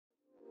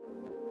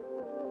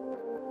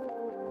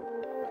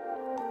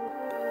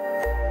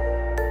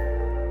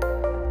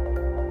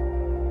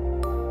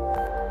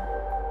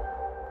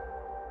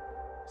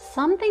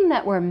Something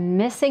that we're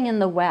missing in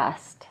the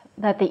West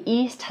that the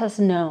East has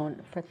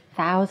known for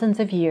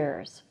thousands of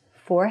years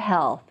for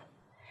health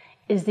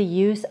is the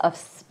use of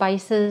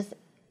spices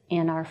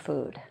in our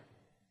food.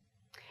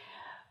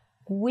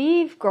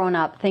 We've grown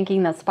up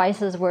thinking that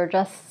spices were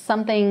just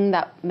something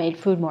that made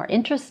food more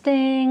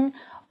interesting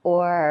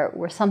or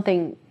were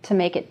something to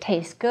make it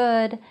taste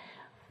good.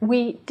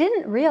 We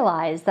didn't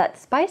realize that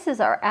spices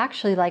are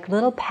actually like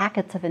little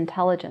packets of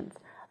intelligence,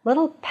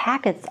 little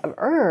packets of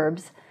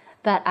herbs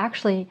that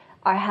actually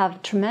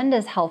have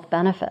tremendous health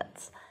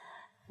benefits.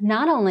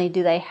 Not only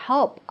do they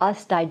help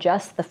us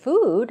digest the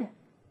food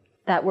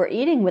that we're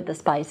eating with the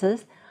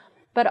spices,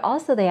 but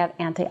also they have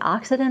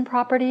antioxidant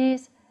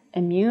properties,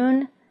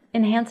 immune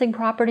enhancing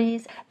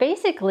properties.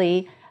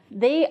 Basically,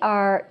 they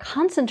are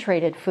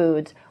concentrated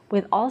foods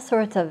with all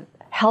sorts of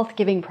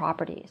health-giving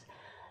properties.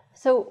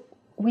 So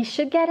we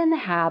should get in the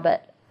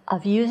habit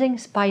of using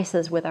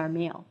spices with our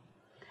meal.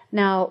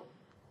 Now,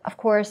 of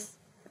course,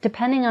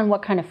 depending on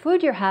what kind of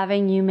food you're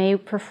having, you may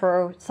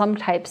prefer some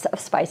types of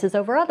spices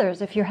over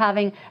others. If you're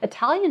having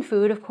Italian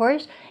food, of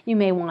course, you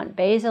may want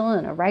basil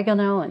and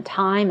oregano and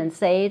thyme and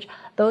sage.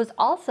 Those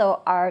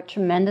also are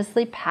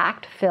tremendously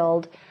packed,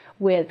 filled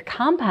with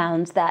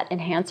compounds that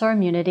enhance our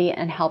immunity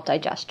and help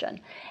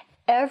digestion.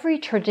 Every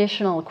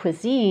traditional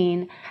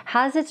cuisine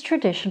has its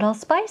traditional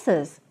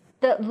spices.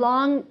 The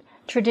long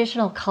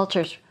traditional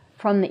cultures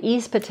from the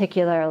East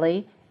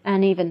particularly,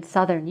 and even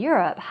Southern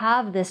Europe,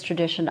 have this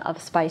tradition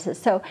of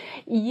spices. So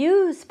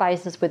use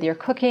spices with your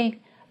cooking,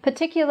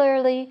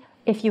 particularly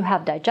if you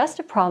have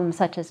digestive problems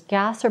such as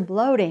gas or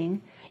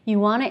bloating. You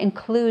want to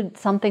include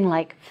something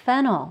like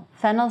fennel.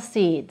 Fennel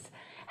seeds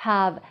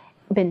have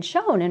been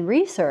shown in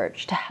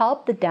research to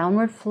help the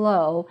downward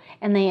flow,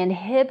 and they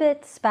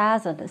inhibit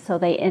spasms, so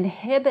they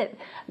inhibit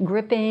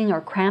gripping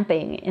or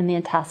cramping in the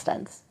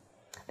intestines.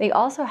 They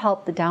also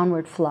help the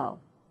downward flow.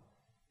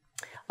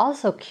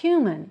 Also,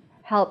 cumin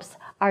helps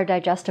our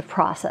digestive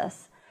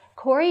process.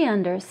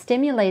 Coriander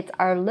stimulates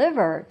our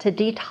liver to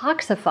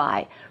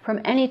detoxify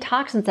from any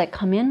toxins that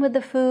come in with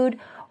the food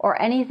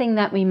or anything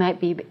that we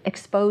might be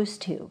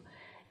exposed to.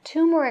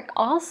 Turmeric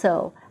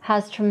also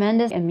has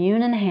tremendous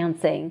immune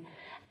enhancing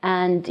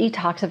and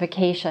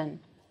detoxification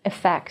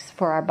effects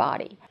for our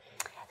body.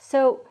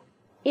 So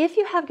if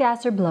you have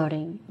gas or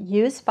bloating,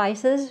 use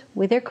spices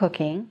with your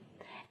cooking,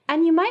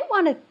 and you might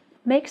want to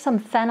make some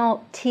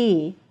fennel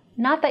tea.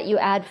 Not that you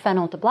add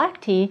fennel to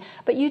black tea,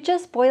 but you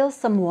just boil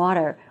some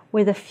water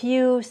with a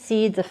few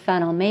seeds of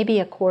fennel, maybe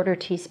a quarter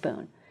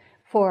teaspoon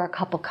for a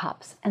couple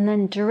cups, and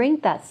then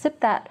drink that, sip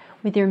that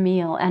with your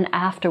meal and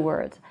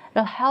afterwards.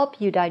 It'll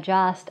help you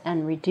digest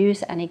and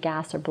reduce any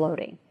gas or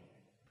bloating.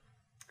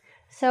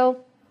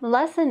 So the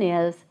lesson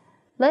is,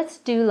 let's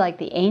do like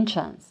the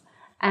ancients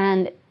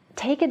and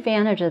take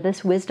advantage of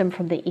this wisdom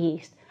from the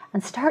East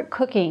and start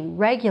cooking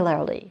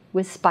regularly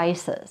with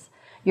spices.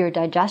 Your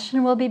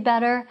digestion will be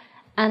better,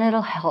 and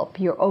it'll help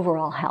your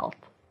overall health.